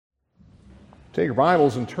Take your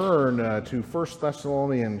Bibles and turn to 1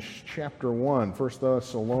 Thessalonians chapter 1. 1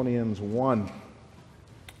 Thessalonians 1.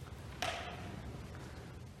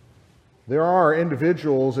 There are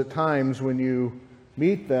individuals at times when you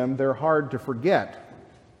meet them, they're hard to forget.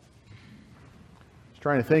 I was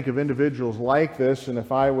trying to think of individuals like this, and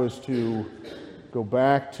if I was to go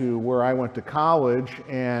back to where I went to college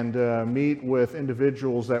and meet with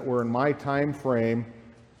individuals that were in my time frame,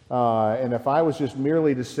 and if I was just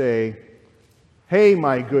merely to say, "Hey,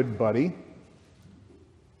 my good buddy,"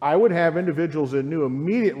 I would have individuals that knew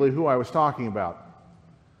immediately who I was talking about.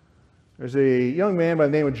 There's a young man by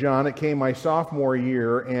the name of John that came my sophomore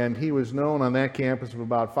year, and he was known on that campus of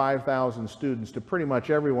about 5,000 students to pretty much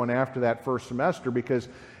everyone after that first semester, because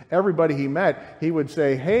everybody he met, he would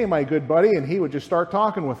say, "Hey, my good buddy," and he would just start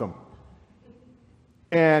talking with them.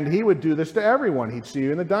 And he would do this to everyone. He'd see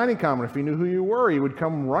you in the dining common. If he knew who you were, he would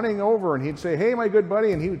come running over and he'd say, "Hey, my good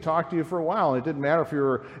buddy," and he would talk to you for a while. And it didn't matter if you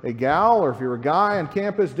were a gal or if you were a guy on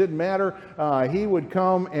campus, didn't matter. He would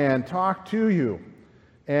come and talk to you.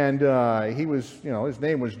 And he was, his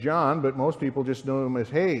name was John, but most people just knew him as,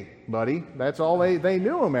 "Hey, buddy." That's all they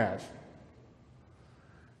knew him as.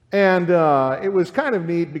 And it was kind of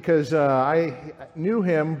neat because I knew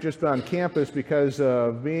him just on campus because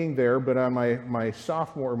of being there, but on my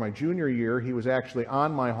sophomore or my junior year, he was actually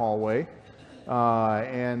on my hallway,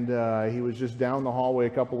 and he was just down the hallway a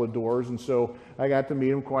couple of doors, and so I got to meet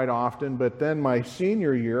him quite often. But then my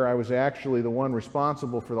senior year, I was actually the one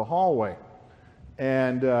responsible for the hallway,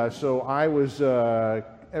 and so I was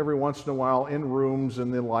every once in a while in rooms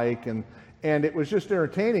and the like, and it was just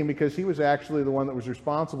entertaining because he was actually the one that was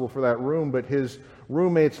responsible for that room, but his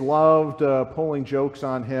roommates loved pulling jokes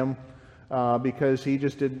on him because he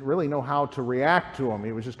just didn't really know how to react to them.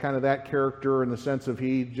 He was just kind of that character in the sense of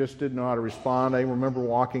he just didn't know how to respond. I remember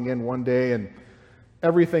walking in one day and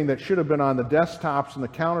everything that should have been on the desktops and the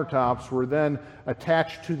countertops were then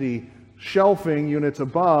attached to the shelving units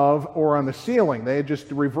above or on the ceiling. They had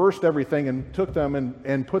just reversed everything and took them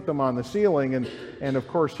and put them on the ceiling. And of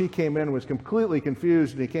course, he came in and was completely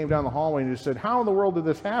confused, and he came down the hallway and he said, "How in the world did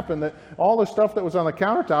this happen that all the stuff that was on the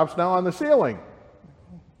countertops now on the ceiling?"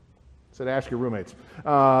 I said, "Ask your roommates.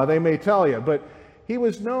 They may tell you." But he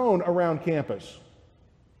was known around campus.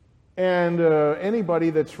 And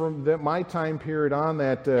anybody that's from my time period on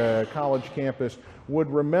that college campus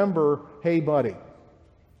would remember "Hey, buddy,"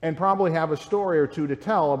 and probably have a story or two to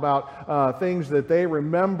tell about things that they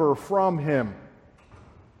remember from him.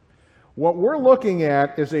 What we're looking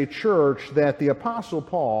at is a church that the Apostle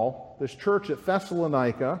Paul, this church at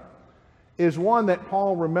Thessalonica, is one that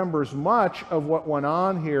Paul remembers much of what went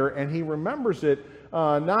on here, and he remembers it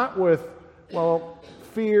not with,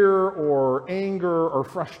 fear or anger or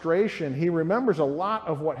frustration. He remembers a lot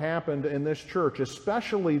of what happened in this church,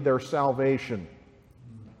 especially their salvation.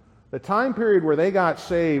 The time period where they got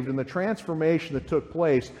saved and the transformation that took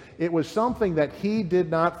place, it was something that he did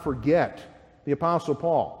not forget, the Apostle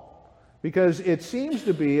Paul. Because it seems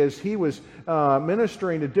to be, as he was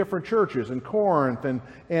ministering to different churches in Corinth and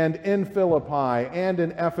in Philippi and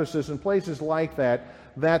in Ephesus and places like that,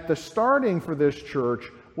 that the starting for this church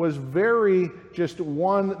was very just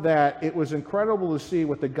one that it was incredible to see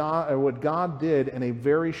what God did in a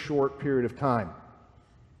very short period of time.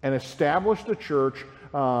 And established a church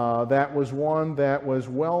that was one that was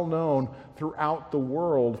well known throughout the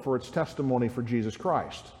world for its testimony for Jesus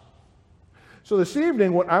Christ. So this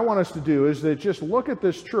evening, what I want us to do is to just look at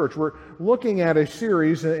this church. We're looking at a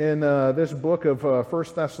series in this book of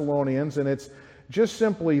 1 Thessalonians, and it's just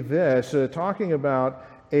simply this, talking about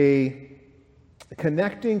a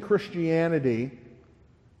connecting Christianity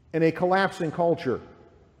in a collapsing culture.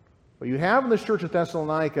 What you have in this church at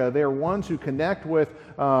Thessalonica, they are ones who connect with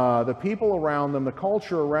the people around them, the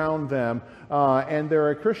culture around them, and they're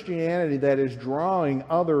a Christianity that is drawing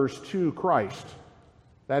others to Christ.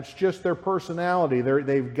 That's just their personality.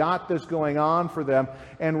 They've got this going on for them.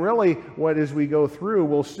 And really, as we go through,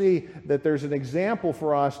 we'll see that there's an example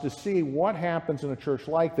for us to see what happens in a church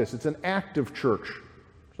like this. It's an active church.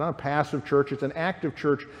 It's not a passive church. It's an active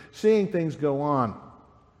church, seeing things go on.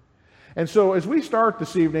 And so as we start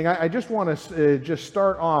this evening, I just want to just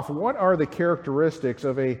start off, what are the characteristics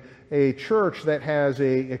of a church that has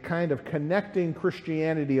a kind of connecting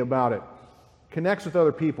Christianity about it, connects with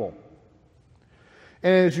other people?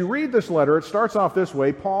 And as you read this letter, it starts off this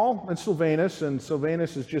way: Paul and Silvanus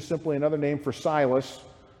is just simply another name for Silas,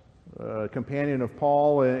 a companion of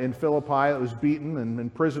Paul in Philippi that was beaten and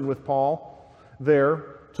imprisoned with Paul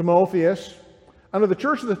there. Timotheus, under the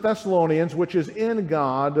church of the Thessalonians, which is in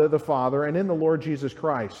God the Father and in the Lord Jesus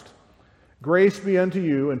Christ. Grace be unto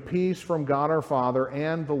you and peace from God our Father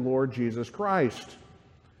and the Lord Jesus Christ.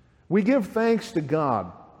 We give thanks to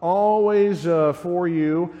God always for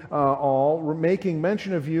you all, making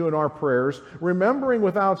mention of you in our prayers, remembering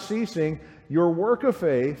without ceasing your work of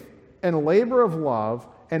faith and labor of love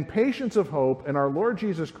and patience of hope in our Lord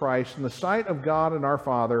Jesus Christ in the sight of God and our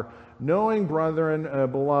Father, knowing, brethren,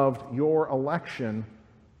 beloved, your election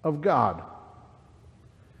of God.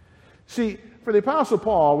 See, for the Apostle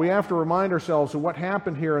Paul, we have to remind ourselves of what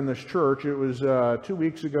happened here in this church. It was 2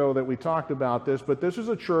 weeks ago that we talked about this, but this is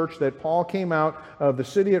a church that Paul came out of the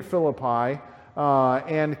city at Philippi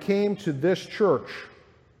and came to this church.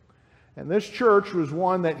 And this church was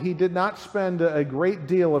one that he did not spend a great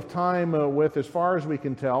deal of time with, as far as we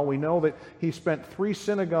can tell. We know that he spent 3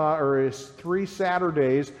 Saturdays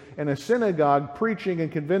in a synagogue preaching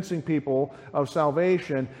and convincing people of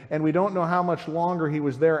salvation, and we don't know how much longer he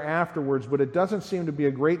was there afterwards, but it doesn't seem to be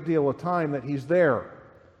a great deal of time that he's there.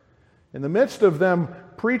 In the midst of them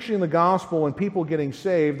preaching the gospel and people getting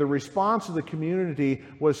saved, the response of the community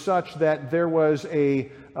was such that there was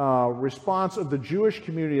a response of the Jewish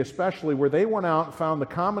community especially, where they went out and found the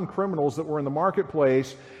common criminals that were in the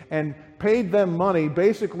marketplace and paid them money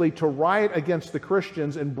basically to riot against the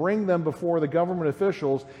Christians and bring them before the government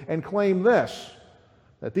officials and claim this,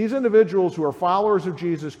 that these individuals who are followers of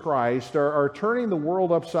Jesus Christ are turning the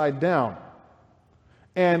world upside down.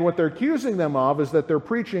 And what they're accusing them of is that they're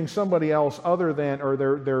preaching somebody else other than, or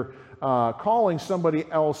they're calling somebody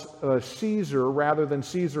else Caesar rather than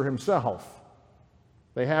Caesar himself.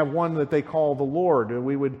 They have one that they call the Lord, and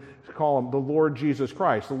we would call him the Lord Jesus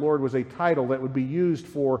Christ. The Lord was a title that would be used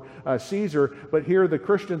for Caesar, but here the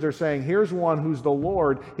Christians are saying, here's one who's the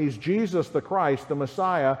Lord. He's Jesus the Christ, the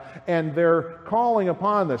Messiah, and they're calling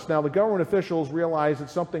upon this. Now, the government officials realized that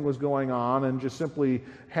something was going on and just simply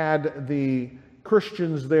had the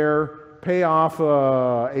Christians there pay off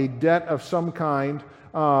a debt of some kind,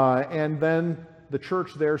 and then the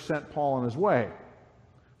church there sent Paul on his way.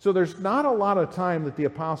 So there's not a lot of time that the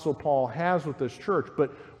Apostle Paul has with this church, but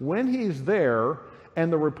when he's there,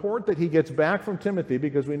 and the report that he gets back from Timothy,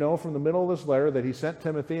 because we know from the middle of this letter that he sent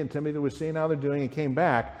Timothy, and Timothy was seeing how they're doing and came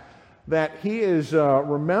back, that he is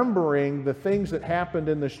remembering the things that happened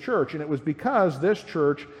in this church, and it was because this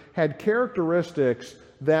church had characteristics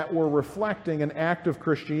that were reflecting an active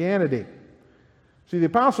Christianity. See, the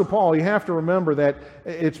Apostle Paul, you have to remember that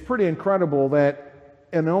it's pretty incredible that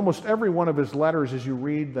in almost every one of his letters, as you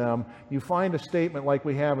read them, you find a statement like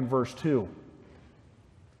we have in verse 2.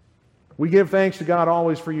 We give thanks to God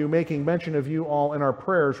always for you, making mention of you all in our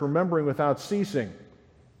prayers, remembering without ceasing. I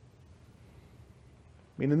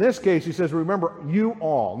mean, in this case, he says, remember you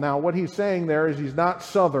all. Now, what he's saying there is he's not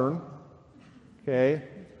Southern, okay?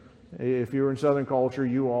 If you were in Southern culture,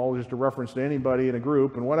 you all is just a reference to anybody in a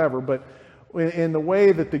group and whatever, but in the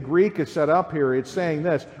way that the Greek is set up here, it's saying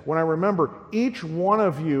this, when I remember each one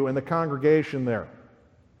of you in the congregation there.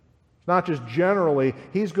 It's not just generally,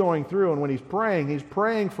 he's going through, and when he's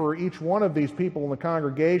praying for each one of these people in the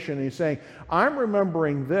congregation, and he's saying, I'm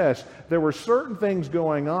remembering this. There were certain things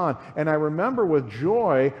going on, and I remember with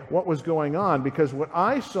joy what was going on, because what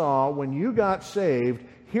I saw when you got saved,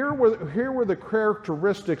 here were the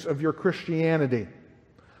characteristics of your Christianity.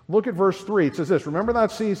 Look at verse 3. It says this, remember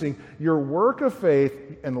without ceasing your work of faith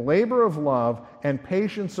and labor of love and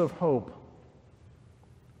patience of hope.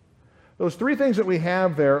 Those 3 things that we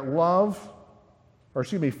have there,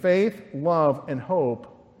 faith, love, and hope,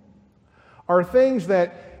 are things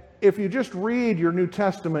that if you just read your New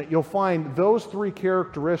Testament, you'll find those 3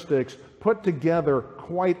 characteristics put together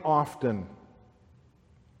quite often.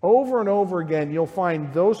 Over and over again, you'll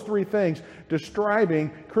find those 3 things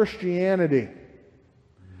describing Christianity.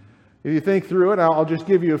 If you think through it, I'll just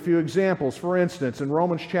give you a few examples. For instance, in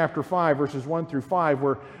Romans chapter 5, verses 1 through 5,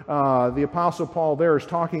 where the Apostle Paul there is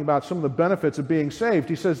talking about some of the benefits of being saved.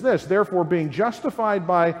 He says this, therefore, being justified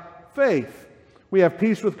by faith, we have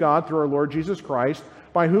peace with God through our Lord Jesus Christ,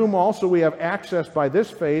 by whom also we have access by this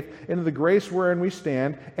faith into the grace wherein we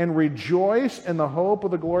stand, and rejoice in the hope of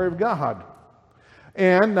the glory of God.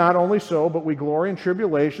 And not only so, but we glory in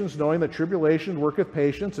tribulations, knowing that tribulation worketh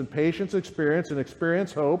patience, and patience experience, and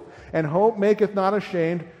experience hope. And hope maketh not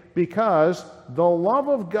ashamed, because the love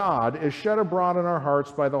of God is shed abroad in our hearts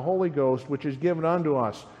by the Holy Ghost, which is given unto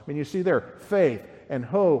us. I mean, you see there, faith and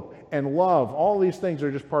hope and love, all these things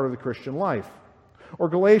are just part of the Christian life. Or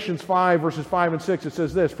Galatians 5, verses 5 and 6, it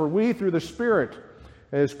says this, for we through the Spirit,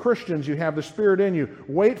 as Christians, you have the Spirit in you.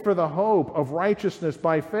 Wait for the hope of righteousness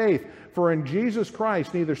by faith. For in Jesus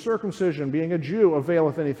Christ neither circumcision, being a Jew,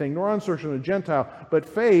 availeth anything, nor uncircumcision, a Gentile, but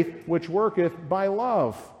faith which worketh by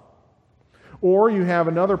love. Or you have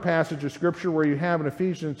another passage of Scripture where you have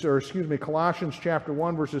in Colossians chapter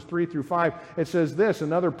 1, verses 3 through 5, it says this,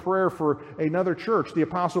 another prayer for another church. The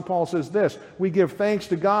Apostle Paul says this, "We give thanks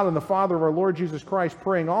to God and the Father of our Lord Jesus Christ,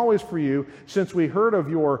 praying always for you, since we heard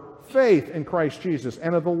of your faith in Christ Jesus,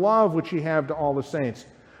 and of the love which ye have to all the saints,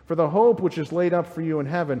 for the hope which is laid up for you in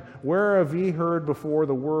heaven, whereof ye heard before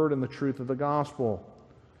the word and the truth of the gospel."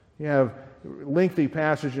 You have lengthy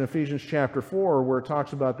passage in Ephesians chapter 4 where it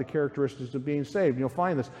talks about the characteristics of being saved. You'll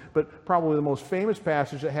find this, but probably the most famous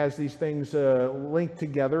passage that has these things linked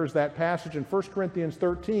together is that passage in 1 Corinthians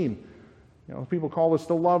 13. People call this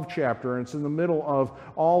the love chapter, and it's in the middle of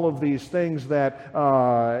all of these things that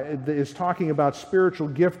is talking about spiritual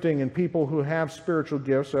gifting and people who have spiritual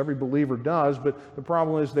gifts. Every believer does, but the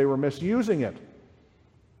problem is they were misusing it.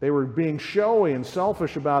 They were being showy and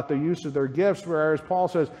selfish about the use of their gifts, whereas Paul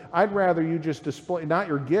says, I'd rather you just display, not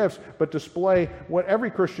your gifts, but display what every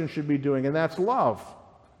Christian should be doing, and that's love.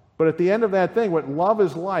 But at the end of that thing, what love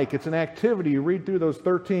is like, it's an activity. You read through those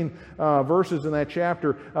 13 verses in that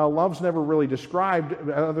chapter, love's never really described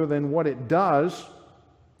other than what it does.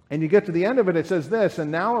 And you get to the end of it, it says this, "And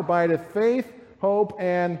now abideth faith, hope,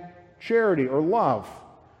 and charity," or love.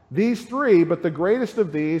 These three, but the greatest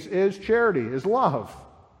of these is charity, is love.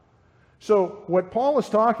 So what Paul is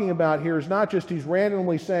talking about here is not just he's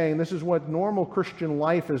randomly saying this is what normal Christian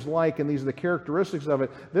life is like and these are the characteristics of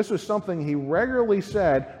it. This was something he regularly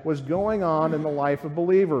said was going on in the life of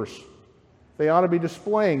believers. They ought to be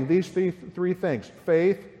displaying these three things: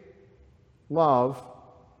 faith, love,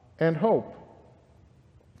 and hope.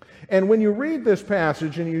 And when you read this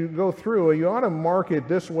passage and you go through, you ought to mark it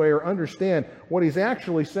this way or understand what he's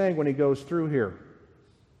actually saying when he goes through here.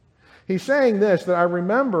 He's saying this, that I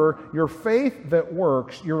remember your faith that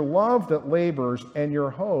works, your love that labors, and your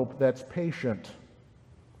hope that's patient.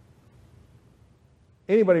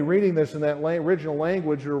 Anybody reading this in that original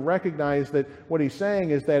language will recognize that what he's saying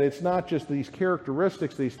is that it's not just these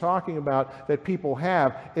characteristics that he's talking about that people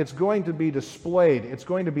have. It's going to be displayed. It's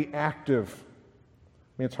going to be active.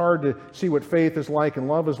 I mean, it's hard to see what faith is like and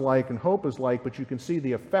love is like and hope is like, but you can see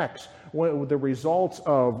the effects, the results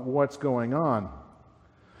of what's going on.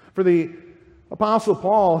 For the Apostle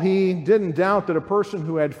Paul, he didn't doubt that a person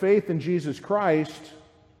who had faith in Jesus Christ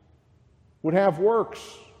would have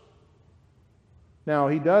works. Now,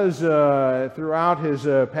 he does throughout his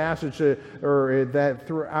passage, or that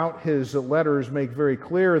throughout his letters, make very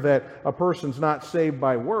clear that a person's not saved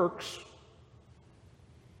by works.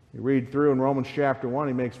 You read through in Romans chapter 1,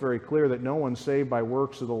 he makes very clear that no one's saved by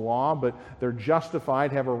works of the law, but they're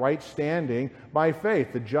justified, have a right standing by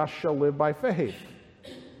faith. The just shall live by faith.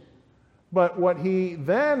 But what he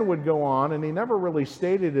then would go on, and he never really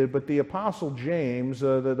stated it, but the Apostle James,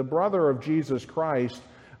 the brother of Jesus Christ,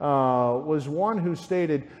 was one who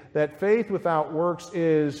stated that faith without works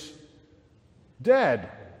is dead.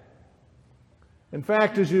 In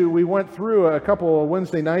fact, we went through a couple of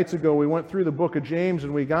Wednesday nights ago, we went through the book of James,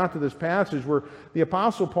 and we got to this passage where the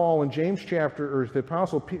Apostle Paul in James chapter, or the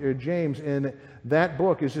Apostle James in that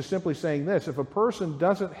book is just simply saying this: if a person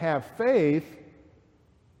doesn't have faith,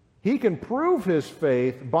 he can prove his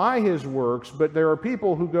faith by his works, but there are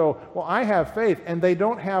people who go, well, I have faith, and they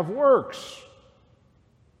don't have works.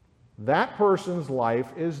 That person's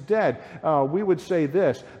life is dead. We would say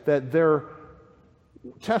this, that their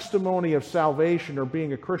testimony of salvation or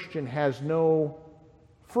being a Christian has no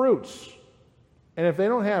fruits. And if they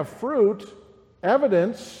don't have fruit,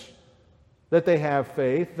 evidence that they have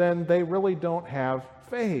faith, then they really don't have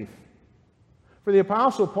faith. For the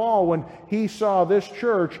Apostle Paul, when he saw this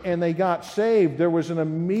church and they got saved, there was an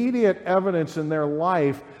immediate evidence in their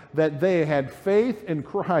life that they had faith in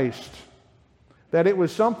Christ, that it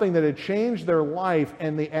was something that had changed their life,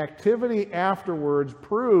 and the activity afterwards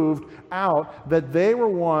proved out that they were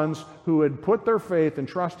ones who had put their faith and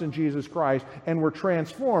trust in Jesus Christ and were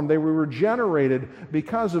transformed. They were regenerated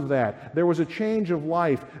because of that. There was a change of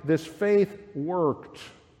life. This faith worked.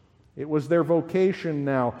 It was their vocation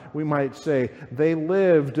now, we might say. They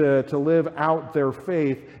lived to live out their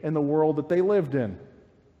faith in the world that they lived in.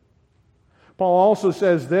 Paul also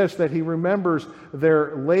says this, that he remembers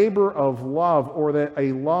their labor of love, or that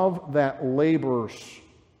a love that labors.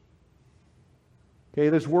 Okay,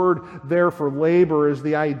 this word there for labor is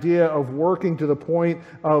the idea of working to the point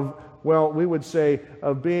of, well, we would say,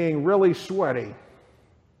 of being really sweaty.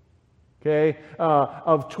 Okay,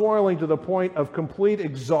 of toiling to the point of complete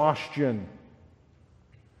exhaustion.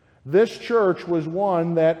 This church was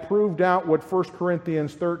one that proved out what 1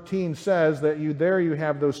 Corinthians 13 says, that you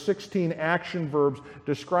have those 16 action verbs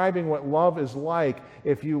describing what love is like.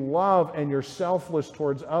 If you love and you're selfless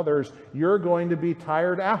towards others, you're going to be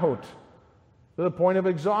tired out. To the point of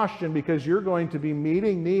exhaustion, because you're going to be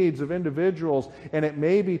meeting needs of individuals, and it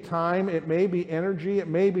may be time, it may be energy, it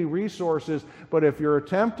may be resources, but if you're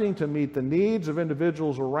attempting to meet the needs of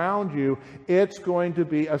individuals around you, it's going to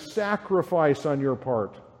be a sacrifice on your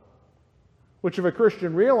part. Which, if a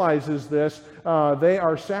Christian realizes this, they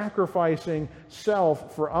are sacrificing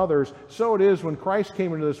self for others. So it is when Christ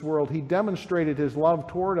came into this world, He demonstrated His love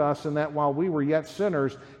toward us in that while we were yet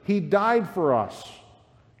sinners, He died for us.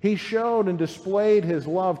 He showed and displayed His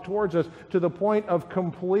love towards us to the point of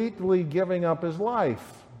completely giving up His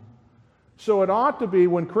life. So it ought to be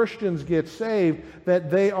when Christians get saved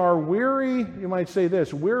that they are weary, you might say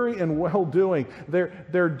this, weary and well-doing.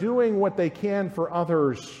 They're doing what they can for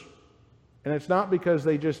others. And it's not because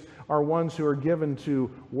they just are ones who are given to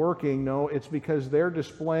working. No, it's because they're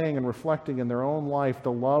displaying and reflecting in their own life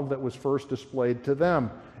the love that was first displayed to them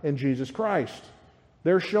in Jesus Christ.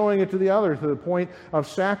 They're showing it to the others to the point of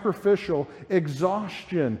sacrificial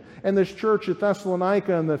exhaustion. And this church at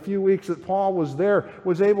Thessalonica, in the few weeks that Paul was there,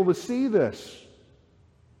 was able to see this.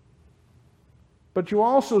 But you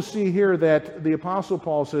also see here that the Apostle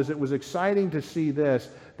Paul says it was exciting to see this,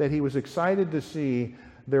 that he was excited to see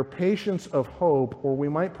their patience of hope, or we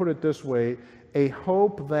might put it this way, a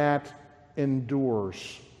hope that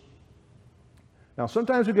endures. Now,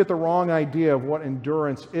 sometimes we get the wrong idea of what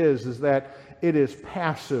endurance is that it is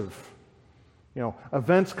passive. You know,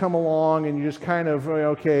 events come along and you just kind of,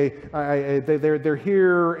 okay, they're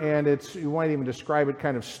here, and you might even describe it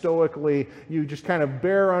kind of stoically. You just kind of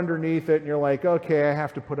bear underneath it and you're like, okay, I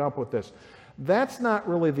have to put up with this. That's not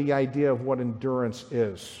really the idea of what endurance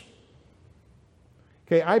is.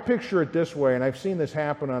 Okay, I picture it this way, and I've seen this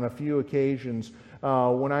happen on a few occasions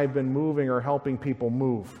when I've been moving or helping people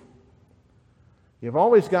move. You've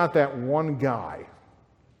always got that one guy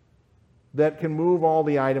that can move all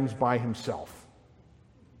the items by himself.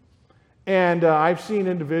 And I've seen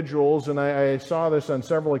individuals, and I saw this on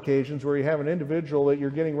several occasions, where you have an individual that you're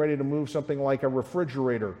getting ready to move something like a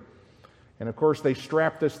refrigerator. And of course, they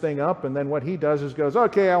strap this thing up, and then what he does is goes,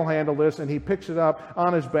 okay, I'll handle this, and he picks it up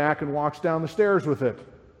on his back and walks down the stairs with it.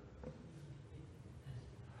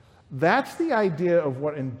 That's the idea of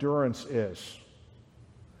what endurance is.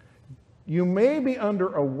 You may be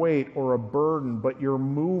under a weight or a burden, but you're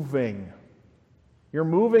moving. You're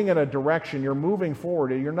moving in a direction. You're moving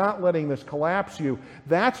forward. You're not letting this collapse you.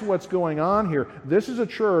 That's what's going on here. This is a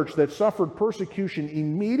church that suffered persecution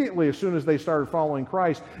immediately as soon as they started following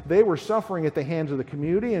Christ. They were suffering at the hands of the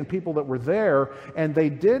community and people that were there, and they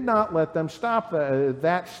did not let them stop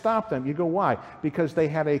that stop them. You go, why? Because they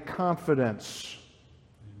had a confidence.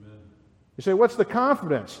 Amen. You say, what's the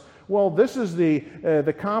confidence? Well, this is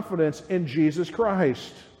the confidence in Jesus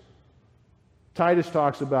Christ. Titus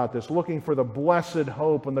talks about this, looking for the blessed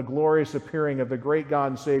hope and the glorious appearing of the great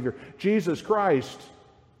God and Savior, Jesus Christ.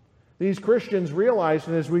 These Christians realized,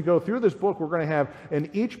 and as we go through this book, we're going to have in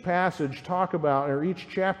each passage talk about, or each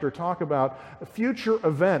chapter talk about future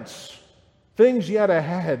events, things yet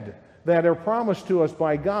ahead that are promised to us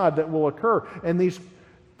by God that will occur. And these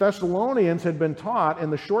Thessalonians had been taught in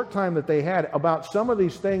the short time that they had about some of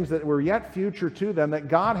these things that were yet future to them, that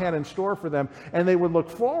God had in store for them, and they would look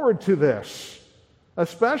forward to this,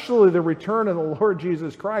 especially the return of the Lord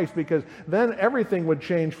Jesus Christ, because then everything would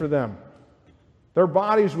change for them. Their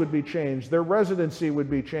bodies would be changed. Their residency would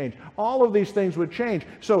be changed. All of these things would change.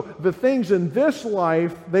 So the things in this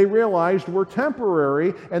life, they realized, were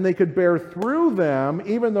temporary, and they could bear through them,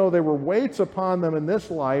 even though there were weights upon them in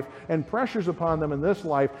this life and pressures upon them in this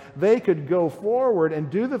life. They could go forward and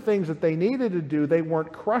do the things that they needed to do. They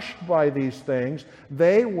weren't crushed by these things.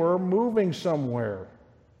 They were moving somewhere.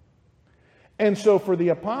 And so for the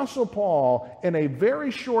Apostle Paul, in a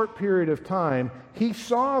very short period of time, he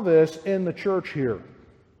saw this in the church here.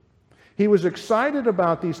 He was excited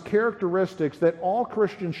about these characteristics that all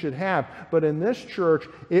Christians should have, but in this church,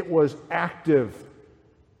 it was active.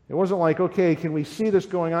 It wasn't like, okay, can we see this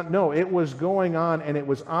going on? No, it was going on, and it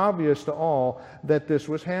was obvious to all that this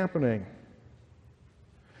was happening.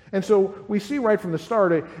 And so we see right from the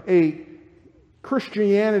start a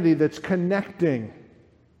Christianity that's connecting,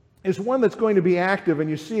 is one that's going to be active, and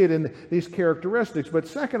you see it in these characteristics. But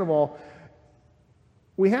second of all,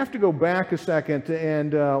 we have to go back a second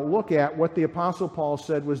and look at what the Apostle Paul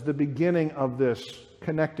said was the beginning of this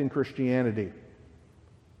connecting Christianity.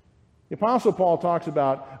 The Apostle Paul talks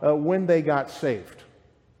about when they got saved.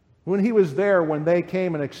 When he was there, when they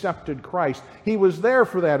came and accepted Christ, he was there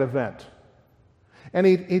for that event. And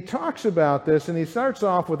he talks about this, and he starts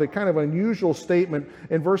off with a kind of unusual statement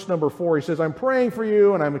in verse number 4. He says, I'm praying for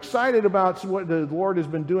you, and I'm excited about what the Lord has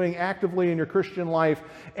been doing actively in your Christian life.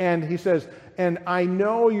 And he says, and I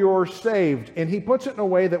know you're saved. And he puts it in a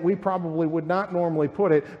way that we probably would not normally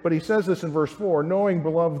put it, but he says this in verse 4, knowing,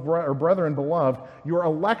 beloved, or brethren beloved, your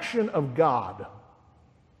election of God,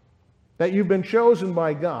 that you've been chosen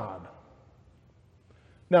by God.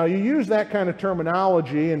 Now, you use that kind of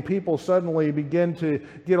terminology, and people suddenly begin to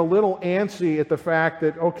get a little antsy at the fact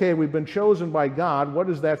that, okay, we've been chosen by God. What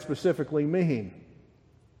does that specifically mean?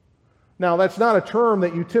 Now, that's not a term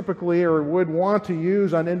that you typically or would want to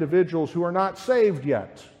use on individuals who are not saved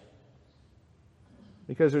yet,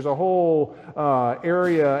 because there's a whole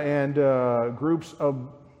area and groups of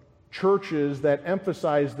churches that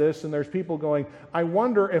emphasize this, and there's people going, I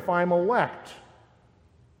wonder if I'm elect.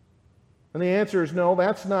 And the answer is no,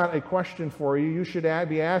 that's not a question for you. You should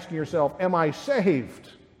be asking yourself, am I saved?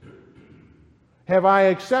 Have I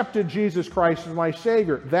accepted Jesus Christ as my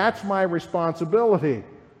Savior? That's my responsibility.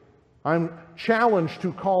 I'm challenged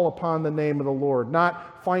to call upon the name of the Lord,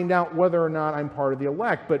 not find out whether or not I'm part of the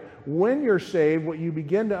elect. But when you're saved, what you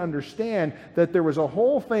begin to understand that there was a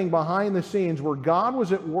whole thing behind the scenes where God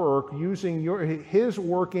was at work using His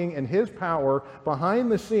working and His power behind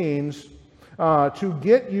the scenes to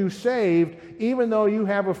get you saved, even though you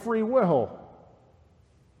have a free will.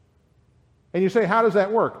 And you say, how does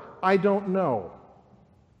that work? I don't know.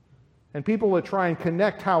 And people that try and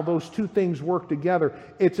connect how those two things work together,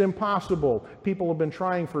 it's impossible. People have been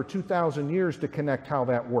trying for 2,000 years to connect how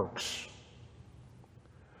that works.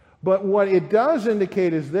 But what it does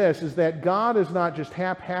indicate is this, is that God is not just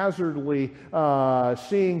haphazardly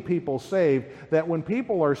seeing people saved, that when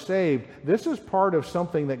people are saved, this is part of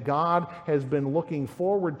something that God has been looking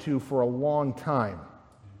forward to for a long time.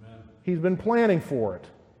 Amen. He's been planning for it.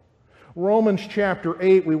 Romans chapter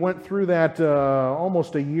 8, we went through that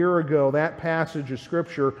almost a year ago, that passage of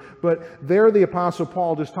Scripture, but there the Apostle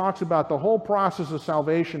Paul just talks about the whole process of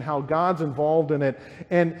salvation, how God's involved in it,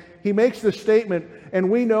 and he makes this statement,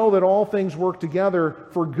 and we know that all things work together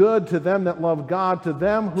for good to them that love God, to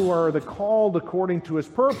them who are the called according to His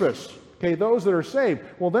purpose. Okay, those that are saved.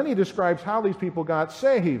 Well, then he describes how these people got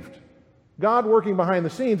saved. God working behind the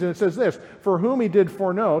scenes, and it says this, for whom He did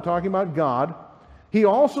foreknow, talking about God, He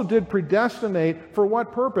also did predestinate for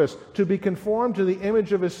what purpose? To be conformed to the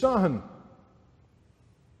image of His Son.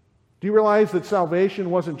 Do you realize that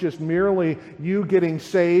salvation wasn't just merely you getting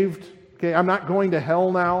saved? Okay, I'm not going to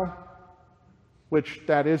hell now, which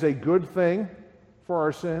that is a good thing for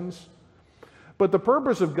our sins. But the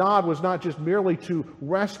purpose of God was not just merely to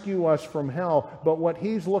rescue us from hell, but what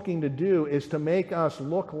He's looking to do is to make us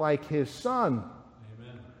look like His Son.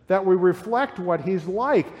 That we reflect what He's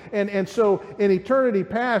like. And so in eternity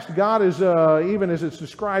past, God is, even as it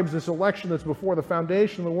describes this election that's before the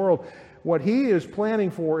foundation of the world, what He is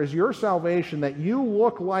planning for is your salvation, that you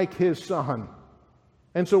look like His Son.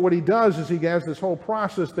 And so what He does is He has this whole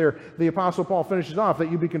process there. The Apostle Paul finishes off,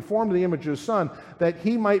 that you be conformed to the image of His Son, that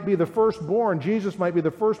He might be the firstborn. Jesus might be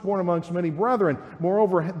the firstborn amongst many brethren.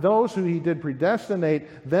 Moreover, those who He did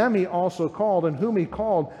predestinate, them He also called, and whom He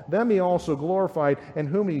called, them He also glorified, and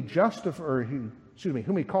whom He justified,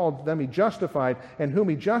 whom He called, them He justified, and whom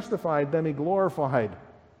He justified, them He glorified.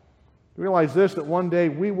 Realize this, that one day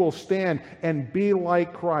we will stand and be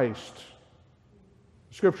like Christ.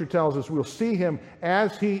 Scripture tells us we'll see Him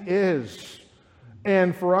as He is.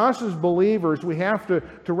 And for us as believers, we have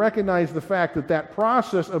to recognize the fact that that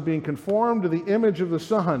process of being conformed to the image of the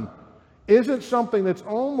Son isn't something that's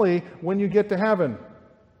only when you get to heaven.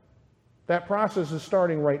 That process is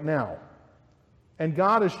starting right now. And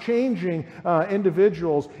God is changing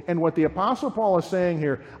individuals. And what the Apostle Paul is saying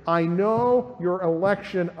here, I know your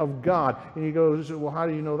election of God. And he goes, well, how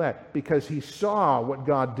do you know that? Because he saw what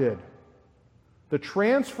God did. The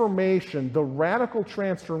transformation, the radical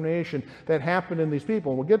transformation that happened in these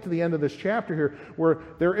people. And we'll get to the end of this chapter here where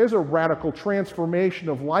there is a radical transformation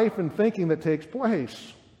of life and thinking that takes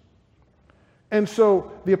place. And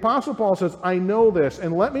so the Apostle Paul says, I know this,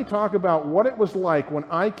 and let me talk about what it was like when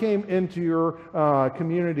I came into your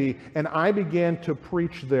community and I began to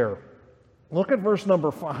preach there. Look at verse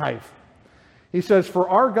number 5. He says, for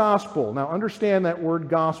our gospel, now understand that word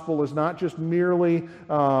gospel is not just merely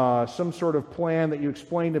some sort of plan that you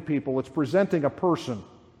explain to people. It's presenting a person.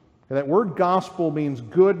 And that word gospel means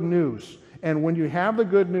good news. And when you have the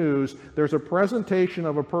good news, there's a presentation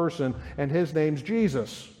of a person, and His name's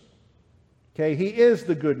Jesus. Okay, He is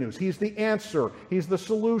the good news. He's the answer. He's the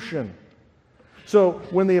solution. So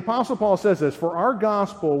when the Apostle Paul says this, for our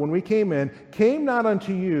gospel, when we came in, came not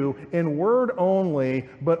unto you in word only,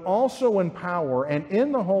 but also in power, and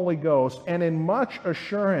in the Holy Ghost, and in much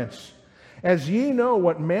assurance, as ye know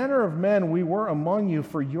what manner of men we were among you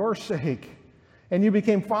for your sake. And you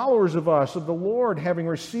became followers of us, of the Lord, having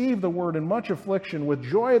received the word in much affliction with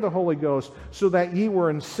joy of the Holy Ghost, so that ye were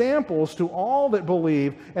ensamples to all that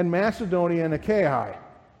believe in Macedonia and Achaia.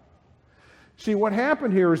 See, what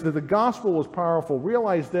happened here is that the gospel was powerful.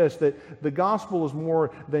 Realize this, that the gospel is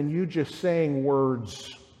more than you just saying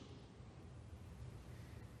words.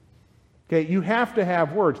 Okay, you have to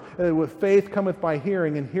have words. With faith cometh by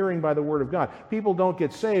hearing, and hearing by the word of God. People don't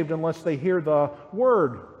get saved unless they hear the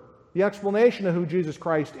word, the explanation of who Jesus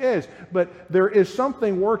Christ is. But there is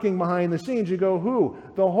something working behind the scenes. You go, who?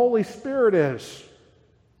 The Holy Spirit is.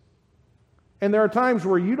 And there are times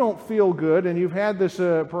where you don't feel good, and you've had this,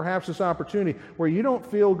 perhaps this opportunity, where you don't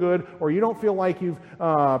feel good, or you don't feel like you've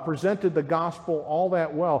presented the gospel all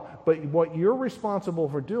that well. But what you're responsible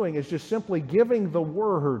for doing is just simply giving the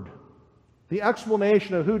word, the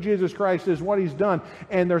explanation of who Jesus Christ is, what He's done.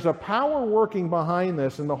 And there's a power working behind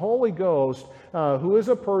this, and the Holy Ghost, who is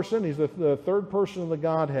a person, He's the third person of the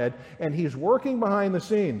Godhead, and He's working behind the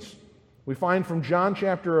scenes. We find from John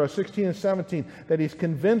chapter 16 and 17 that He's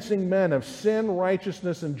convincing men of sin,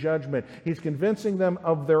 righteousness, and judgment. He's convincing them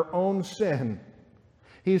of their own sin.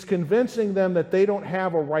 He's convincing them that they don't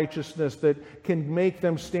have a righteousness that can make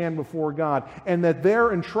them stand before God, and that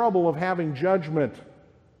they're in trouble of having judgment.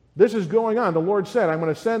 This is going on. The Lord said, I'm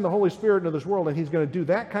going to send the Holy Spirit into this world, and He's going to do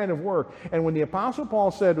that kind of work. And when the Apostle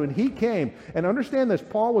Paul said, when he came, and understand this,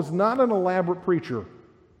 Paul was not an elaborate preacher.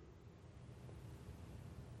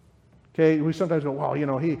 Okay, we sometimes go, well,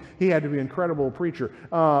 he had to be an incredible preacher.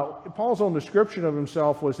 Paul's own description of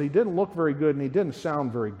himself was he didn't look very good and he didn't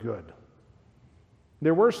sound very good.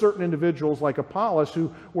 There were certain individuals like Apollos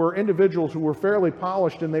who were individuals who were fairly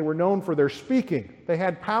polished, and they were known for their speaking. They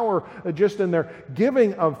had power just in their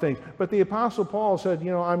giving of things. But the Apostle Paul said,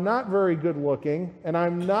 I'm not very good looking, and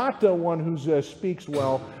I'm not the one who speaks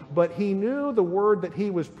well, but he knew the word that he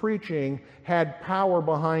was preaching had power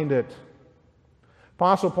behind it.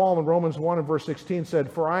 Apostle Paul in Romans 1 and verse 16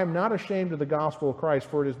 said, for I am not ashamed of the gospel of Christ,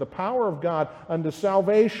 for it is the power of God unto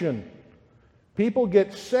salvation. People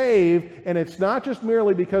get saved, and it's not just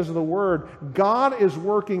merely because of the word. God is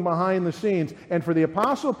working behind the scenes. And for the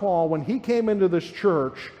Apostle Paul, when he came into this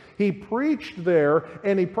church, he preached there,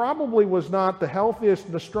 and he probably was not the healthiest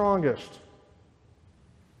and the strongest.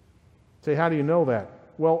 Say, how do you know that?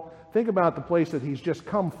 Well, think about the place that he's just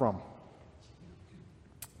come from.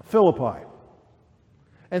 Philippi.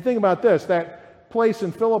 And think about this, that place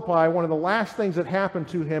in Philippi, one of the last things that happened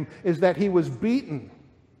to him is that he was beaten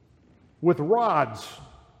with rods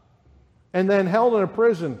and then held in a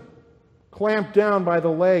prison, clamped down by the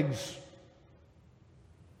legs.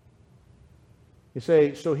 You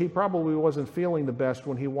say, so he probably wasn't feeling the best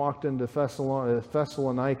when he walked into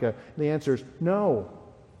Thessalonica. And the answer is no.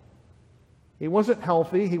 He wasn't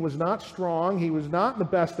healthy, he was not strong, he was not in the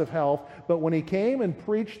best of health, but when he came and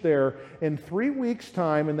preached there, in 3 weeks'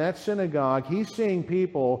 time in that synagogue, he's seeing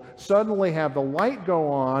people suddenly have the light go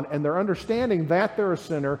on, and they're understanding that they're a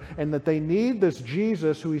sinner, and that they need this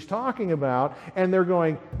Jesus who he's talking about, and they're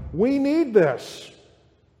going, we need this.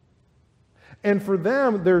 And for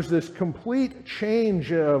them, there's this complete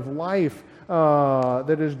change of life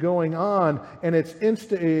that is going on, and it's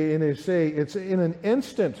in an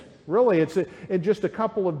instant. Really, it's in just a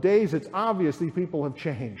couple of days, it's obvious these people have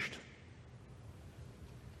changed.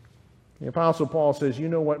 The Apostle Paul says, you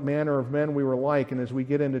know what manner of men we were like. And as we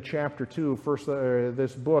get into chapter 2 of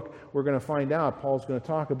this book, we're going to find out, Paul's going to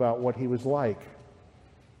talk about what he was like.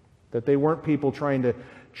 That they weren't people trying to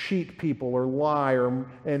cheat people or lie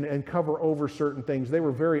and cover over certain things. They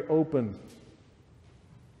were very open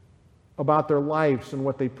about their lives and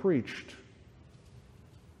what they preached.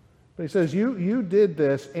 But he says, you did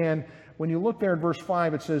this, and when you look there in verse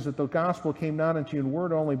 5, it says that the gospel came not unto you in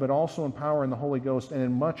word only, but also in power in the Holy Ghost and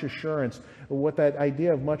in much assurance. What that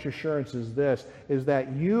idea of much assurance is this, is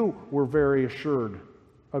that you were very assured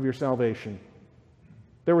of your salvation.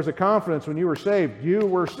 There was a confidence when you were saved. You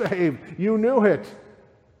were saved. You knew it.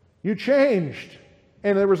 You changed.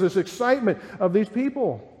 And there was this excitement of these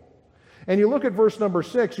people. And you look at verse number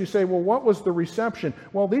 6, you say, well, what was the reception?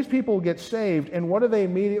 Well, these people get saved, and what do they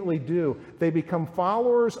immediately do? They become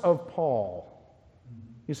followers of Paul.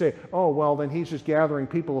 You say, oh, well, then he's just gathering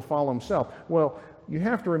people to follow himself. Well, you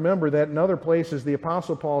have to remember that in other places, the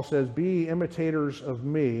Apostle Paul says, be imitators of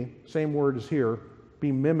me, same word as here,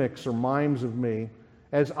 be mimics or mimes of me,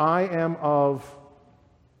 as I am of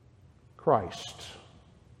Christ.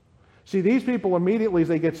 See, these people immediately, as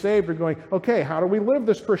they get saved, are going, okay, how do we live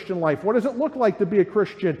this Christian life? What does it look like to be a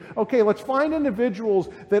Christian? Okay, let's find individuals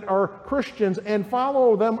that are Christians and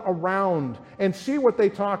follow them around and see what they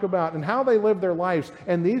talk about and how they live their lives.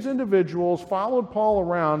 And these individuals followed Paul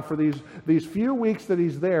around for these few weeks that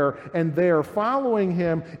he's there, and they're following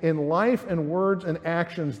him in life and words and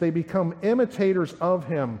actions. They become imitators of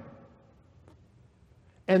him.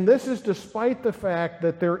 And this is despite the fact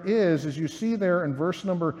that there is, as you see there in verse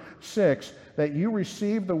number 6, that you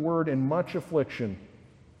receive the word in much affliction.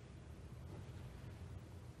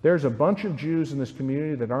 There's a bunch of Jews in this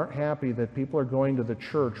community that aren't happy that people are going to the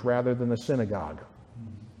church rather than the synagogue.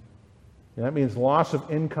 And that means loss of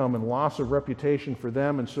income and loss of reputation for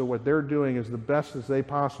them, and so what they're doing is the best as they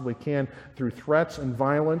possibly can through threats and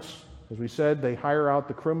violence. As we said, they hire out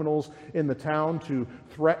the criminals in the town to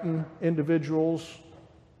threaten individuals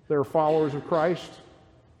that are followers of Christ.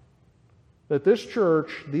 That this church,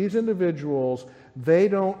 these individuals, they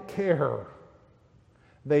don't care.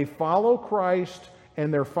 They follow Christ,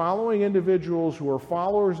 and they're following individuals who are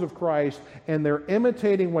followers of Christ, and they're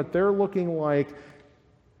imitating what they're looking like,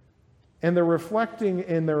 and they're reflecting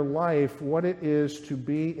in their life what it is to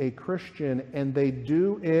be a Christian, and they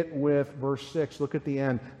do it with, verse 6, look at the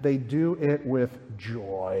end, they do it with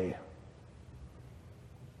joy.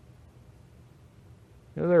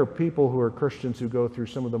 You know, there are people who are Christians who go through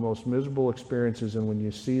some of the most miserable experiences, and when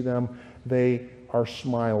you see them, they are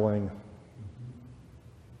smiling.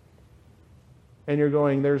 And you're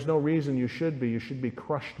going, there's no reason you should be. You should be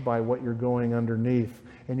crushed by what you're going underneath.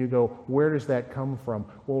 And you go, where does that come from?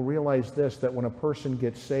 Well, realize this, that when a person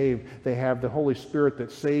gets saved, they have the Holy Spirit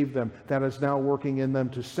that saved them, that is now working in them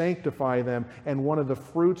to sanctify them. And one of the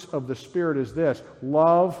fruits of the Spirit is this,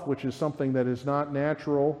 love, which is something that is not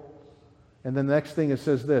natural. And then the next thing it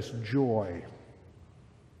says this, joy.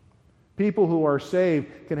 People who are saved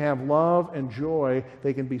can have love and joy.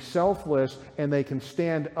 They can be selfless, and they can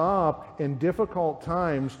stand up in difficult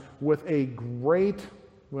times with a great,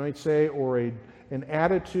 we might say, or an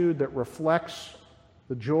attitude that reflects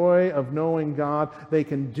the joy of knowing God. They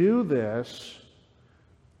can do this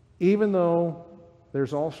even though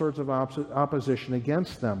there's all sorts of opposition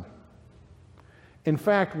against them. In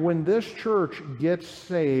fact, when this church gets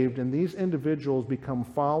saved and these individuals become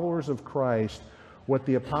followers of Christ, what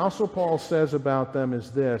the Apostle Paul says about them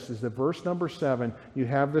is this, is that verse number 7, you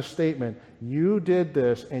have this statement, you did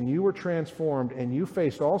this and you were transformed and you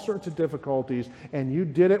faced all sorts of difficulties and you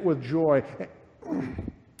did it with joy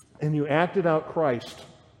and you acted out Christ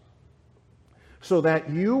so that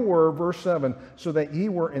you were, verse 7, so that ye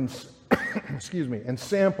were in, in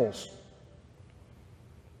samples.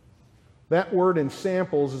 That word in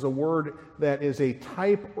samples is a word that is a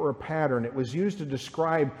type or a pattern. It was used to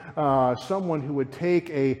describe someone who would take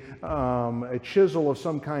a chisel of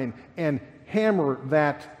some kind and hammer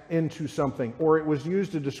that into something. Or it was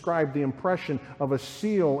used to describe the impression of a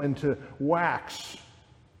seal into wax.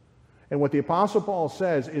 And what the Apostle Paul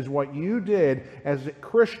says is what you did as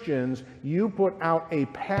Christians, you put out a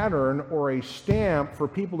pattern or a stamp for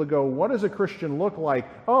people to go, what does a Christian look like?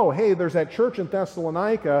 Oh, hey, there's that church in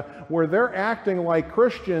Thessalonica where they're acting like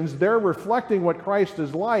Christians. They're reflecting what Christ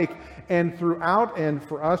is like. And throughout, and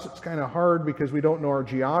for us, it's kind of hard because we don't know our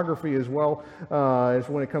geography as well as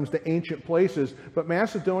when it comes to ancient places. But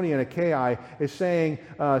Macedonia and Achaia is saying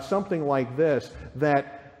something like this,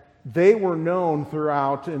 that they were known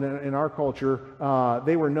throughout, in our culture,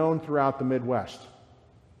 they were known throughout the Midwest.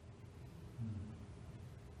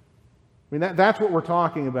 I mean, that's what we're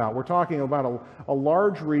talking about. We're talking about a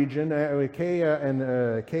large region. Achaia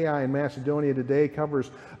and Macedonia today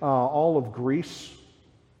covers all of Greece.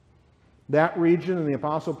 That region, and the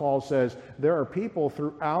Apostle Paul says, there are people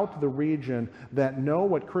throughout the region that know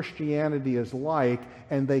what Christianity is like,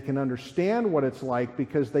 and they can understand what it's like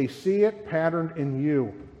because they see it patterned in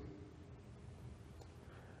you.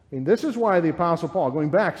 I mean, this is why the Apostle Paul, going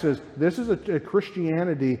back, says this is a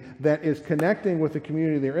Christianity that is connecting with the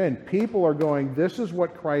community they're in. People are going, this is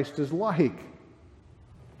what Christ is like.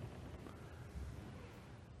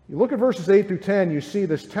 You look at verses 8 through 10, you see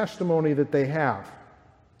this testimony that they have.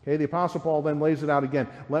 Okay, the Apostle Paul then lays it out again.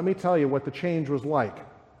 Let me tell you what the change was like.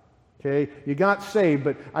 Okay, you got saved,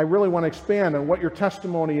 but I really want to expand on what your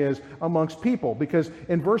testimony is amongst people. Because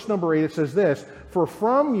in verse number 8 it says this, for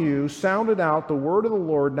from you sounded out the word of the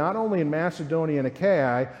Lord, not only in Macedonia and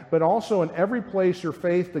Achaia, but also in every place your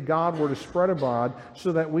faith to God were to spread abroad,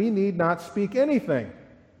 so that we need not speak anything. I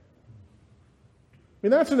mean,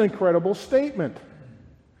 that's an incredible statement.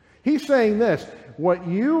 He's saying this, what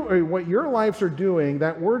your lives are doing,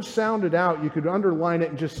 that word sounded out, you could underline it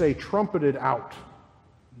and just say trumpeted out.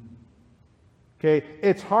 Okay,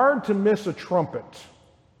 it's hard to miss a trumpet.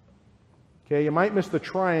 Okay, you might miss the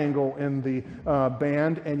triangle in the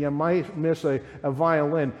band, and you might miss a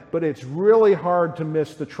violin, but it's really hard to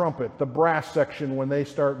miss the trumpet, the brass section when they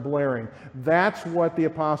start blaring. That's what the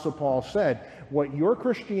Apostle Paul said. What your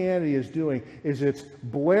Christianity is doing is it's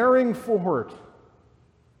blaring forth.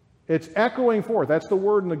 It's echoing forth. That's the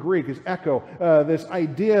word in the Greek, is echo. This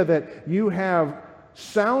idea that you have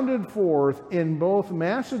sounded forth in both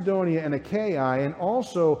Macedonia and Achaia, and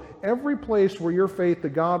also every place where your faith to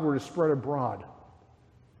God were to spread abroad.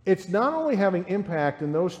 It's not only having impact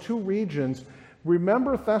in those two regions.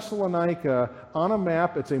 Remember Thessalonica on a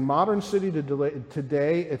map. It's a modern city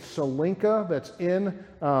today. It's Salinka, that's in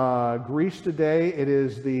Greece today. It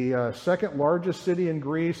is the second largest city in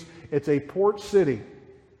Greece. It's a port city.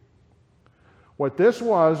 What this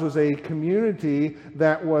was a community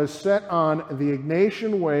that was set on the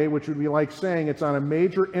Egnatian Way, which would be like saying it's on a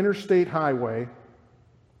major interstate highway,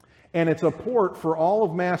 and it's a port for all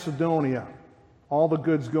of Macedonia, all the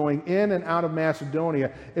goods going in and out of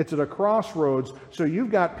Macedonia. It's at a crossroads, so you've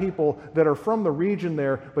got people that are from the region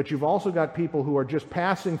there, but you've also got people who are just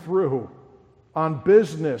passing through on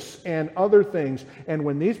business and other things. And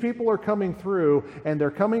when these people are coming through and they're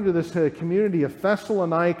coming to this community of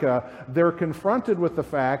Thessalonica, they're confronted with the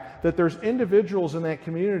fact that there's individuals in that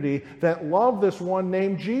community that love this one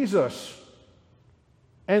named Jesus.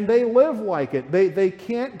 And they live like it. They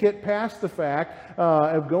can't get past the fact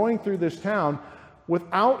of going through this town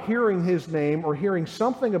without hearing his name or hearing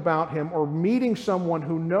something about him or meeting someone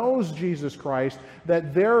who knows Jesus Christ,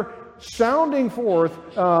 that they're sounding forth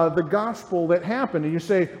the gospel that happened. And you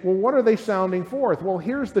say, well, what are they sounding forth? Well,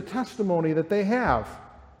 here's the testimony that they have.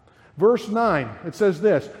 Verse 9, it says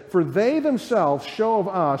this, "For they themselves show of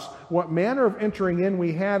us what manner of entering in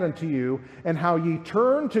we had unto you, and how ye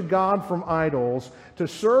turned to God from idols, to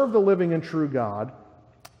serve the living and true God,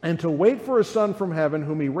 and to wait for a Son from heaven,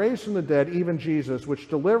 whom he raised from the dead, even Jesus, which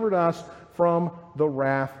delivered us from the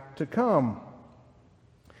wrath to come."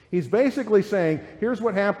 He's basically saying, here's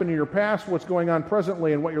what happened in your past, what's going on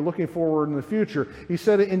presently, and what you're looking forward in the future. He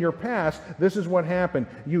said, in your past, this is what happened.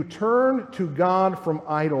 You turned to God from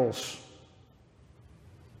idols.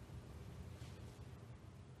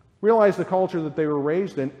 Realize the culture that they were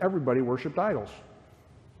raised in, everybody worshipped idols.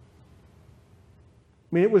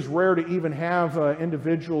 I mean, it was rare to even have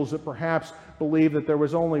individuals that perhaps believed that there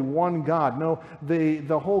was only one God. No,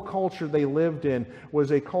 the whole culture they lived in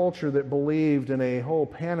was a culture that believed in a whole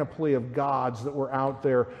panoply of gods that were out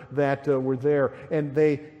there, that were there, and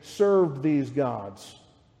they served these gods.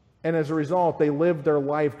 And as a result, they lived their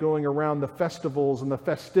life going around the festivals and the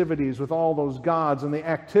festivities with all those gods and the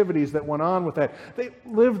activities that went on with that. They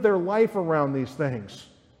lived their life around these things.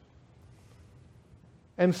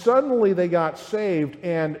 And suddenly they got saved,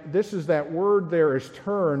 and this is that word there is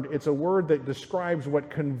turned. It's a word that describes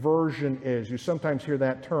what conversion is. You sometimes hear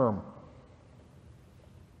that term.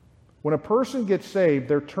 When a person gets saved,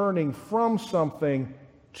 they're turning from something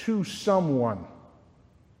to someone.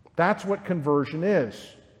 That's what conversion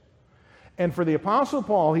is. And for the Apostle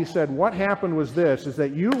Paul, he said, what happened was this, is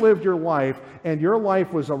that you lived your life, and your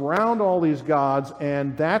life was around all these gods,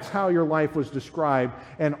 and that's how your life was described.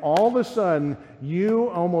 And all of a sudden, you,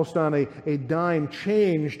 almost on a dime,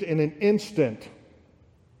 changed in an instant.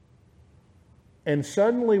 And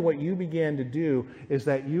suddenly what you began to do is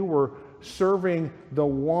that you were serving the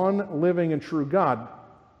one living and true God.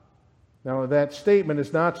 Now, that statement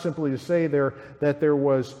is not simply to say there that there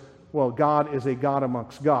was, well, God is a God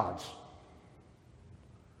amongst gods.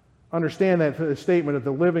 Understand that the statement of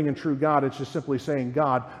the living and true God, it's just simply saying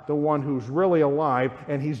God, the one who's really alive,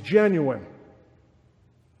 and he's genuine.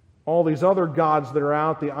 All these other gods that are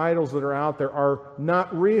out, the idols that are out there, are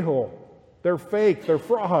not real. They're fake. They're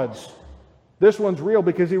frauds. This one's real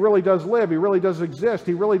because he really does live. He really does exist.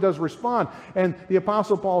 He really does respond. And the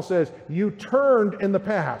Apostle Paul says, you turned in the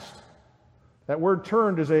past. That word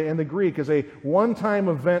turned in the Greek is a one-time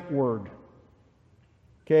event word.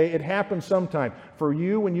 Okay, it happened sometime. For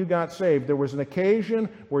you, when you got saved, there was an occasion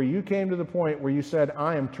where you came to the point where you said,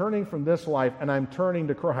 I am turning from this life and I'm turning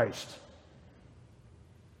to Christ.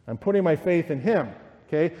 I'm putting my faith in him.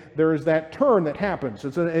 Okay, there is that turn that happens.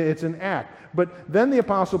 It's an act. But then the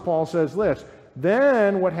Apostle Paul says this.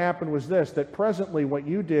 Then what happened was this, that presently what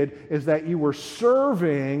you did is that you were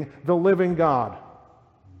serving the living God.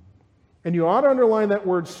 And you ought to underline that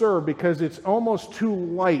word serve because it's almost too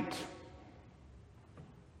light.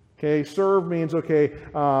 Okay, serve means, okay,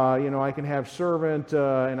 I can have servant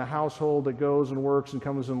in a household that goes and works and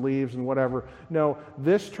comes and leaves and whatever. No,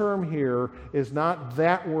 this term here is not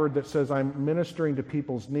that word that says I'm ministering to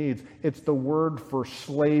people's needs. It's the word for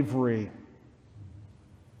slavery.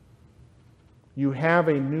 You have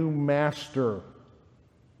a new master.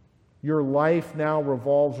 Your life now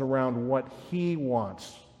revolves around what he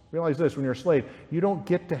wants. Realize this, when you're a slave, you don't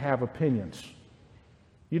get to have opinions.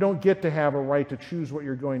 You don't get to have a right to choose what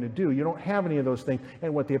you're going to do. You don't have any of those things.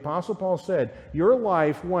 And what the Apostle Paul said, your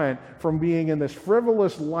life went from being in this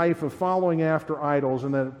frivolous life of following after idols,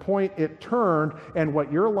 and at the point it turned, and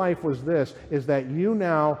what your life was this, is that you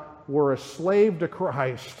now were a slave to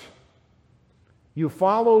Christ. You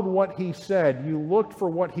followed what he said. You looked for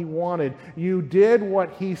what he wanted. You did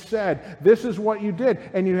what he said. This is what you did.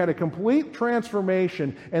 And you had a complete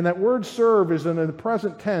transformation. And that word serve is in the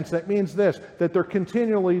present tense. That means this, that they're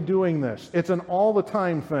continually doing this. It's an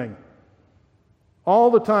all-the-time thing.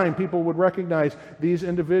 All the time people would recognize these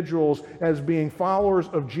individuals as being followers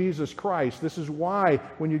of Jesus Christ. This is why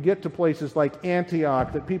when you get to places like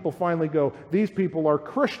Antioch that people finally go, these people are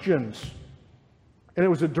Christians. And it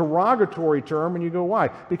was a derogatory term, and you go, why?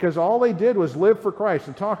 Because all they did was live for Christ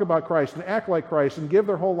and talk about Christ and act like Christ and give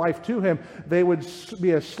their whole life to him. They would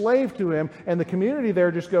be a slave to him, and the community there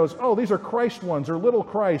just goes, oh, these are Christ ones, or little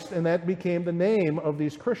Christ, and that became the name of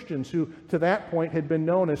these Christians who to that point had been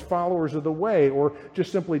known as followers of the way or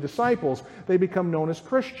just simply disciples. They become known as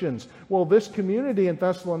Christians. Well, this community in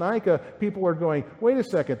Thessalonica, people are going, wait a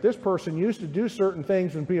second, this person used to do certain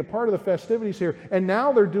things and be a part of the festivities here, and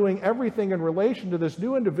now they're doing everything in relation to this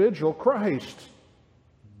new individual, Christ.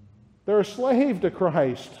 They're a slave to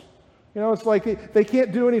Christ. You know, it's like they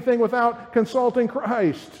can't do anything without consulting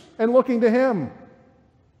Christ and looking to him.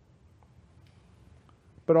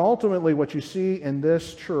 But ultimately, what you see in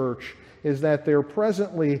this church is that they're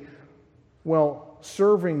presently,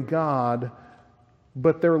 serving God,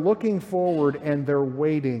 but they're looking forward and they're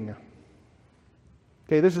waiting.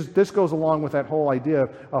 Okay, this goes along with that whole idea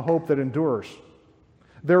of a hope that endures.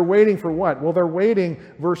 They're waiting for what? Well, they're waiting,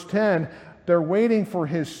 verse 10, they're waiting for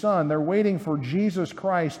his Son. They're waiting for Jesus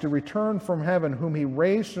Christ to return from heaven, whom he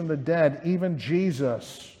raised from the dead, even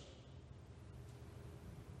Jesus.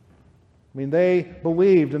 I mean, they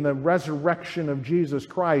believed in the resurrection of Jesus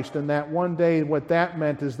Christ, and that one day what that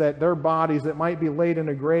meant is that their bodies that might be laid in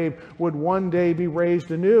a grave would one day be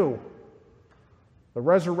raised anew. The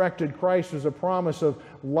resurrected Christ is a promise of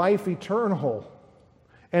life eternal.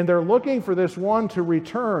 And they're looking for this one to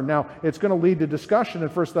return. Now, it's going to lead to discussion in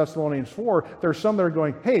 1 Thessalonians 4. There's some that are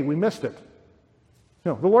going, hey, we missed it.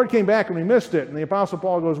 The Lord came back and we missed it. And the Apostle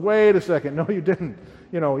Paul goes, wait a second. No, you didn't.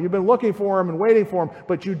 You've been looking for him and waiting for him,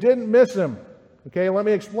 but you didn't miss him. Okay, let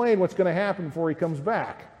me explain what's going to happen before he comes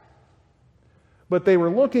back. But they were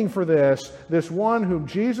looking for this one whom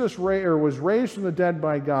Jesus was raised from the dead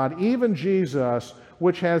by God, even Jesus,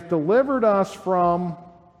 which has delivered us from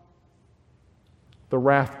the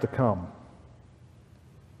wrath to come.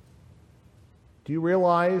 Do you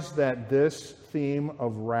realize that this theme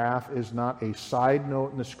of wrath is not a side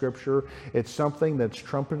note in the Scripture? It's something that's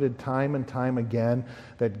trumpeted time and time again,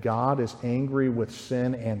 that God is angry with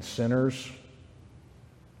sin and sinners,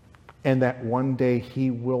 and that one day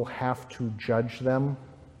he will have to judge them.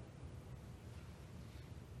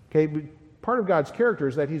 Okay, part of God's character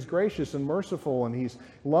is that he's gracious and merciful and he's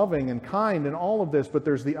loving and kind and all of this, but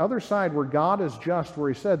there's the other side where God is just,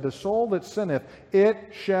 where he said, the soul that sinneth, it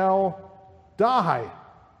shall die.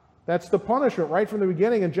 That's the punishment right from the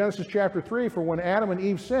beginning in Genesis chapter 3 for when Adam and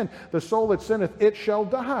Eve sinned. The soul that sinneth, it shall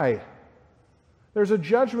die. There's a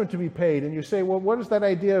judgment to be paid. And you say, well, what is that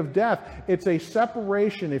idea of death? It's a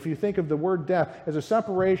separation. If you think of the word death as a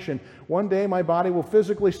separation, one day my body will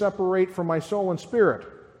physically separate from my soul and spirit.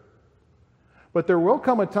 But there will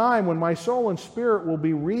come a time when my soul and spirit will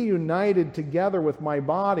be reunited together with my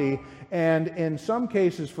body, and in some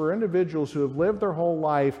cases for individuals who have lived their whole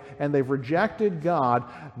life and they've rejected God,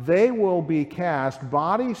 they will be cast,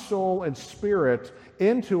 body, soul, and spirit,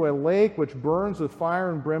 into a lake which burns with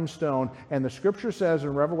fire and brimstone. And the Scripture says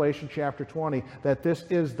in Revelation chapter 20 that this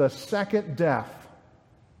is the second death.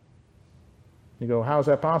 You go, how is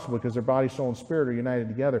that possible? Because their body, soul, and spirit are united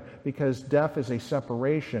together. Because death is a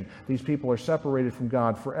separation. These people are separated from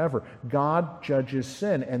God forever. God judges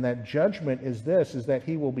sin, and that judgment is that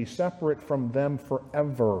he will be separate from them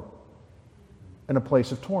forever in a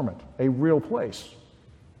place of torment, a real place.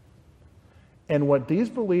 And what these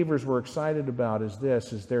believers were excited about is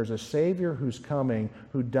there's a Savior who's coming,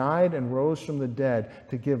 who died and rose from the dead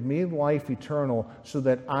to give me life eternal so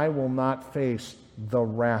that I will not face the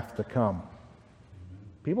wrath to come.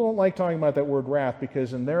 People don't like talking about that word wrath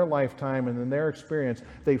because in their lifetime and in their experience,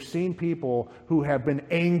 they've seen people who have been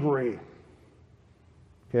angry.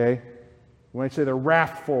 Okay? You might say they're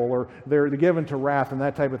wrathful, or they're given to wrath and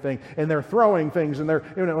that type of thing. And they're throwing things, and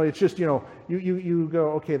it's just, you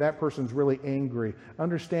go, okay, that person's really angry.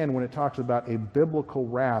 Understand, when it talks about a biblical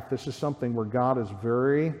wrath, this is something where God is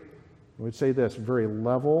very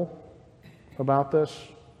level about this.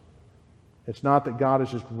 It's not that God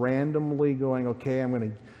is just randomly going, okay,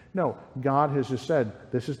 No, God has just said,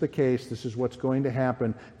 this is the case, this is what's going to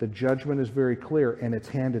happen. The judgment is very clear, and it's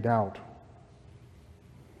handed out.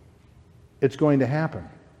 It's going to happen.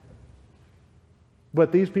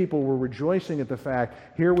 But these people were rejoicing at the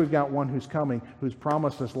fact, here we've got one who's coming, who's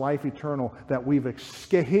promised us life eternal, that we've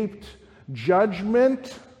escaped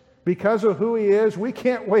judgment because of who he is. We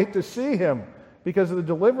can't wait to see him because of the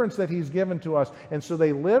deliverance that he's given to us. And so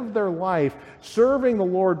they lived their life serving the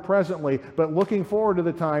Lord presently, but looking forward to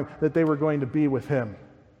the time that they were going to be with him.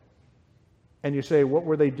 And you say, what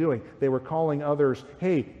were they doing? They were calling others,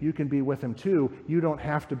 hey, you can be with him too. You don't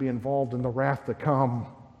have to be involved in the wrath to come.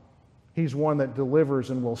 He's one that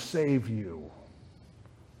delivers and will save you.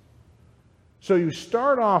 So you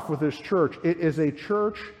start off with this church. It is a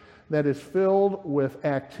church that is filled with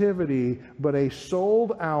activity, but a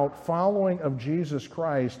sold-out following of Jesus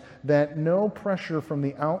Christ that no pressure from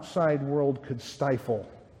the outside world could stifle,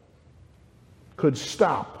 could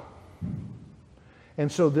stop. And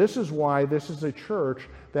so this is why this is a church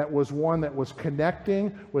that was one that was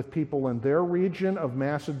connecting with people in their region of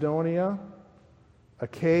Macedonia,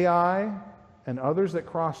 Achaia, and others that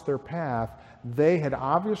crossed their path. They had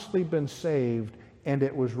obviously been saved, and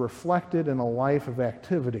it was reflected in a life of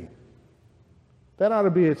activity. That ought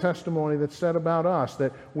to be a testimony that's said about us,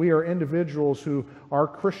 that we are individuals who our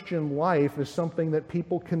Christian life is something that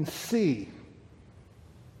people can see,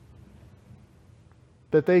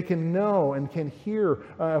 that they can know and can hear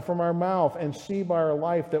from our mouth and see by our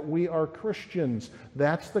life that we are Christians.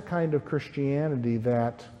 That's the kind of Christianity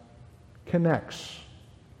that connects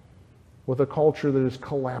with a culture that is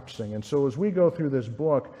collapsing. And so as we go through this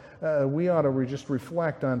book, we ought to just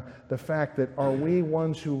reflect on the fact that are we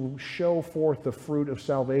ones who show forth the fruit of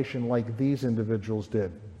salvation like these individuals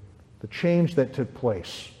did? The change that took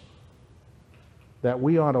place. That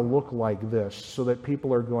we ought to look like this so that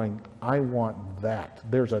people are going, I want that.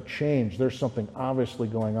 There's a change. There's something obviously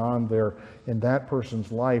going on there in that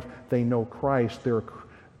person's life. They know Christ. They're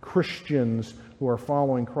Christians who are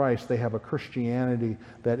following Christ. They have a Christianity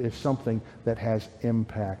that is something that has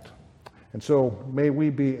impact. And so may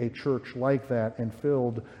we be a church like that and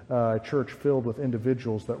a church filled with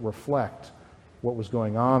individuals that reflect what was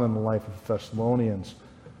going on in the life of the Thessalonians.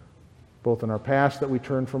 Both in our past that we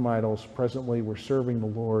turned from idols, presently we're serving the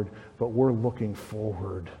Lord, but we're looking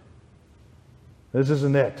forward. This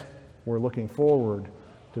isn't it. We're looking forward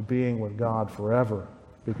to being with God forever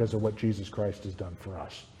because of what Jesus Christ has done for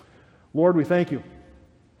us. Lord, we thank you.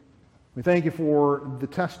 We thank you for the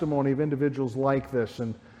testimony of individuals like this,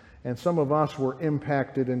 and some of us were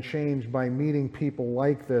impacted and changed by meeting people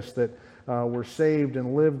like this that were saved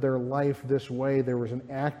and lived their life this way. There was an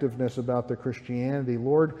activeness about their Christianity.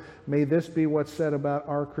 Lord, may this be what's said about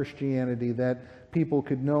our Christianity, that people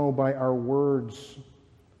could know by our words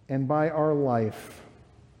and by our life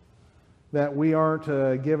that we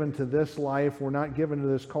aren't given to this life, we're not given to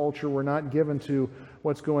this culture, we're not given to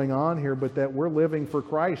what's going on here, but that we're living for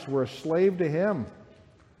Christ. We're a slave to Him.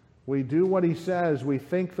 We do what He says. We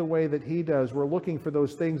think the way that He does. We're looking for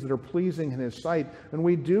those things that are pleasing in His sight, and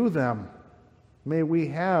we do them. May we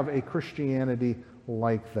have a Christianity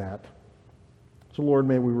like that. So, Lord,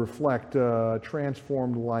 may we reflect a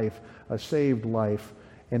transformed life, a saved life,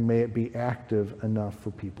 and may it be active enough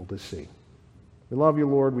for people to see. We love you,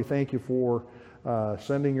 Lord. We thank you for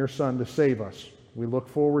sending your Son to save us. We look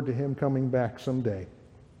forward to Him coming back someday.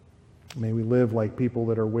 May we live like people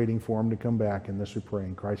that are waiting for Him to come back. In this we pray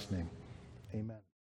in Christ's name. Amen.